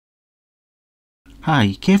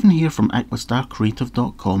Hi, Kevin here from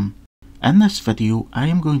aquastarcreative.com. In this video I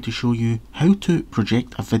am going to show you how to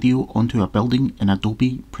project a video onto a building in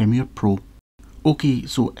Adobe Premiere Pro. Okay,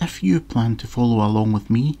 so if you plan to follow along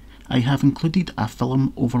with me, I have included a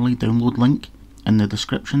film overlay download link in the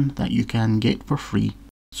description that you can get for free.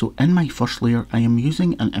 So in my first layer I am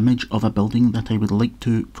using an image of a building that I would like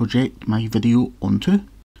to project my video onto.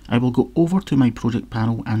 I will go over to my project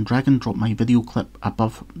panel and drag and drop my video clip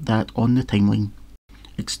above that on the timeline.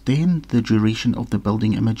 Extend the duration of the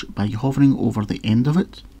building image by hovering over the end of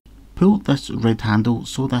it. Pull this red handle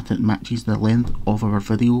so that it matches the length of our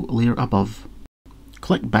video layer above.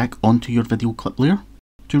 Click back onto your video clip layer.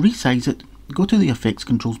 To resize it, go to the Effects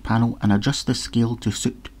Controls panel and adjust the scale to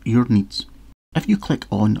suit your needs. If you click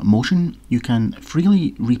on Motion, you can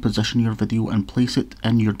freely reposition your video and place it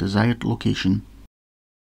in your desired location.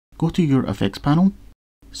 Go to your Effects panel,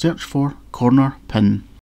 search for Corner Pin.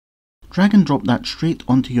 Drag and drop that straight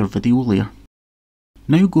onto your video layer.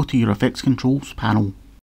 Now go to your Effects Controls panel.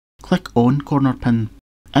 Click on Corner Pin.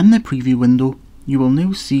 In the preview window, you will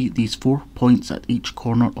now see these 4 points at each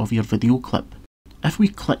corner of your video clip. If we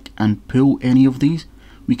click and pull any of these,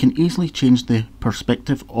 we can easily change the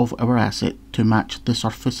perspective of our asset to match the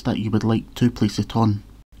surface that you would like to place it on.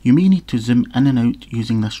 You may need to zoom in and out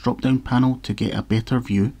using this drop down panel to get a better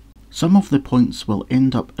view. Some of the points will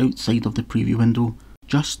end up outside of the preview window,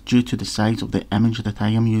 just due to the size of the image that I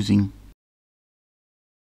am using.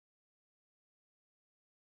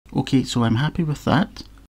 Okay, so I'm happy with that.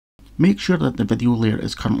 Make sure that the video layer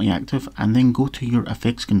is currently active and then go to your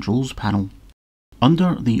Effects Controls panel.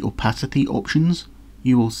 Under the opacity options,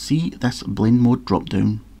 you will see this blend mode drop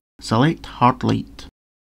down. Select hard light.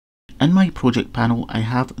 In my project panel I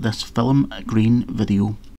have this film grain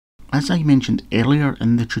video. As I mentioned earlier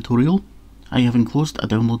in the tutorial, I have enclosed a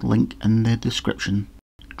download link in the description.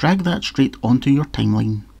 Drag that straight onto your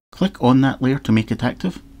timeline. Click on that layer to make it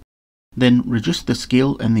active. Then reduce the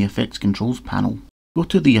scale in the Effects Controls panel. Go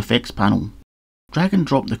to the Effects panel. Drag and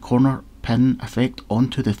drop the corner pin effect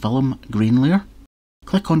onto the film grain layer.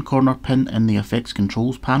 Click on Corner Pin in the Effects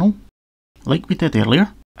Controls panel. Like we did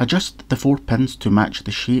earlier, adjust the 4 pins to match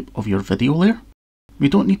the shape of your video layer. We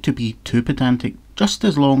don't need to be too pedantic, just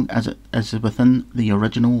as long as it is within the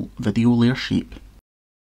original video layer shape.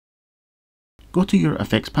 Go to your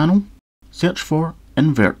Effects panel, search for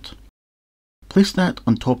Invert. Place that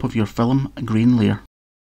on top of your film grain layer.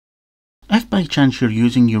 If by chance you're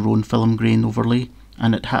using your own film grain overlay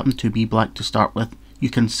and it happened to be black to start with, you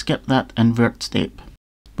can skip that invert step.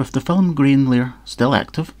 With the film grain layer still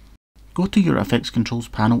active, go to your Effects Controls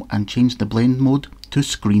panel and change the blend mode to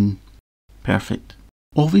Screen. Perfect.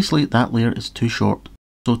 Obviously that layer is too short,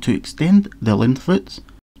 so to extend the length of it,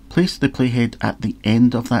 place the playhead at the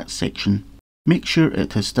end of that section. Make sure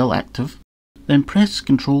it is still active, then press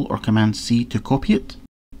Ctrl or Command C to copy it,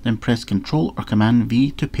 then press Ctrl or Command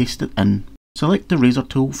V to paste it in. Select the razor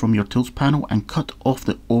tool from your tools panel and cut off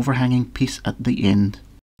the overhanging piece at the end.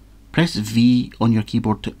 Press V on your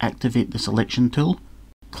keyboard to activate the selection tool.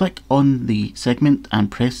 Click on the segment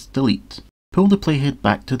and press Delete. Pull the playhead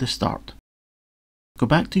back to the start. Go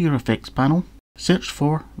back to your Effects panel, search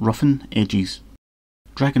for Roughen Edges.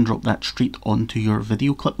 Drag and drop that straight onto your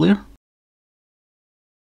video clip layer.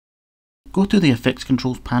 Go to the Effects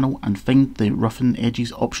Controls panel and find the Roughen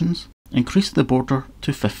Edges options. Increase the border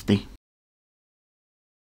to 50.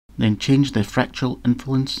 Then change the fractal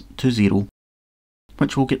influence to 0,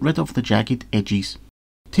 which will get rid of the jagged edges.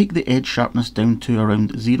 Take the edge sharpness down to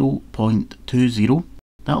around 0.20.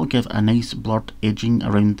 That will give a nice blurred edging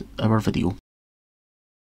around our video.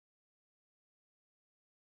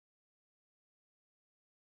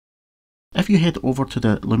 If you head over to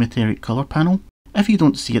the Lumetri Color panel, if you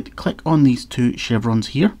don't see it, click on these 2 chevrons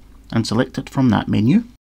here and select it from that menu.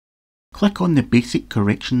 Click on the Basic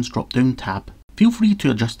Corrections drop-down tab. Feel free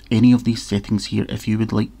to adjust any of these settings here if you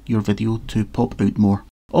would like your video to pop out more.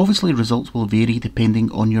 Obviously results will vary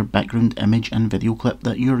depending on your background image and video clip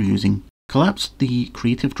that you're using. Collapse the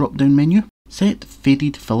Creative drop-down menu, set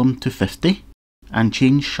Faded Film to 50 and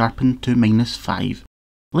change Sharpen to -5.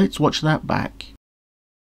 Let's watch that back.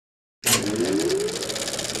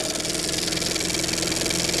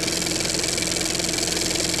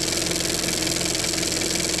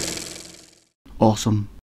 Awesome.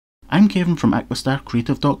 I'm Kevin from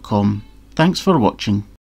aquastarcreative.com. Thanks for watching.